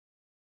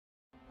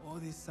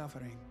this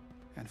suffering,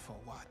 and for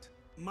what?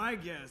 My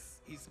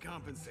guess, he's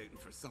compensating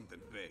for something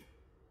big.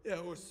 Yeah,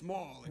 or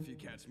small, if you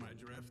catch my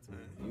drift.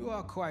 You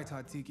are quite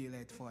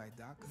articulate for a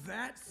doc.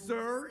 That,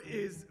 sir,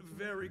 is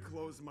very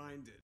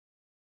close-minded.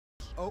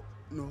 Oh,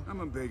 no. I'm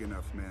a big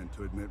enough man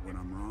to admit when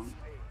I'm wrong.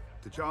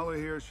 T'Challa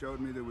here showed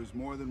me there was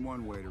more than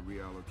one way to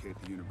reallocate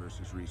the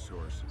universe's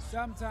resources.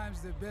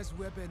 Sometimes the best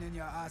weapon in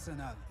your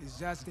arsenal is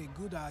just a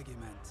good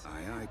argument.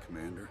 Aye, aye,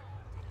 Commander.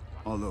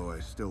 Although I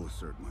still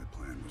assert my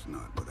plan was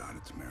not without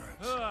its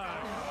merits.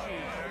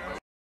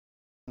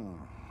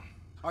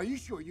 Are you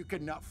sure you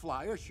cannot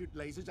fly or shoot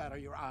lasers out of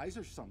your eyes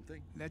or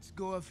something? Let's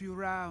go a few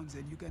rounds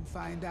and you can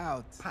find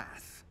out.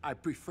 Pass. I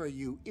prefer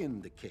you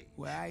in the cage.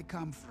 Where I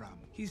come from,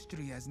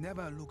 history has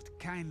never looked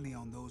kindly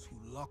on those who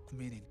lock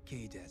men in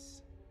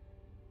cages.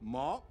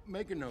 Ma,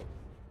 make a note.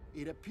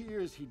 It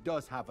appears he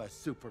does have a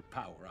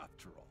superpower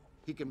after all.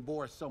 He can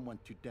bore someone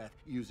to death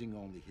using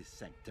only his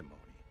sanctimony.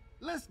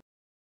 Let's...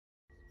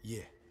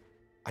 Yeah,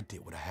 I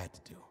did what I had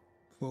to do.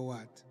 For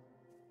what?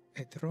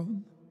 A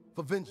throne?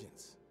 For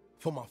vengeance.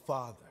 For my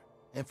father.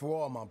 And for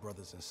all my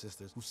brothers and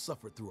sisters who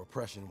suffered through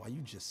oppression while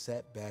you just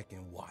sat back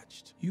and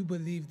watched. You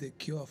believe the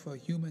cure for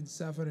human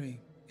suffering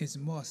is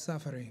more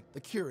suffering.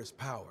 The cure is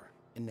power,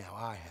 and now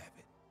I have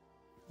it.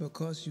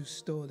 Because you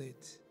stole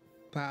it.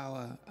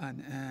 Power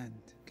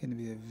unearned can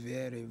be a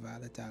very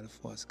volatile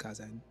force,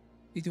 cousin.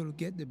 It will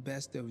get the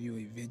best of you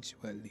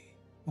eventually.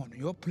 On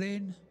your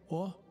plane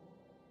or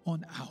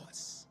on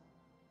ours.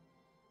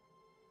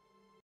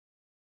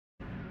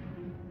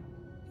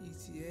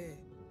 ETA,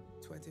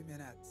 20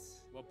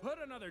 minutes. We'll put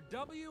another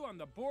W on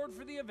the board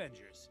for the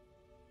Avengers.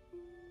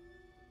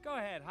 Go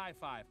ahead, high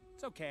five.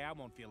 It's okay, I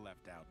won't feel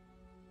left out.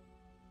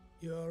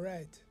 You all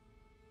right?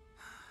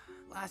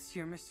 Last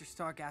year, Mr.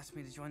 Stark asked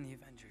me to join the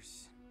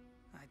Avengers.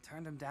 I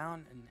turned him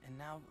down, and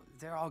now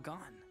they're all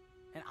gone.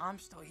 And I'm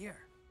still here.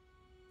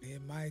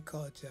 In my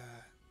culture,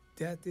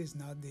 death is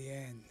not the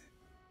end.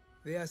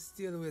 They are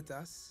still with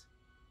us,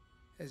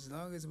 as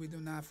long as we do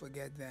not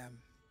forget them.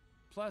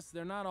 Plus,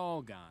 they're not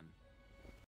all gone.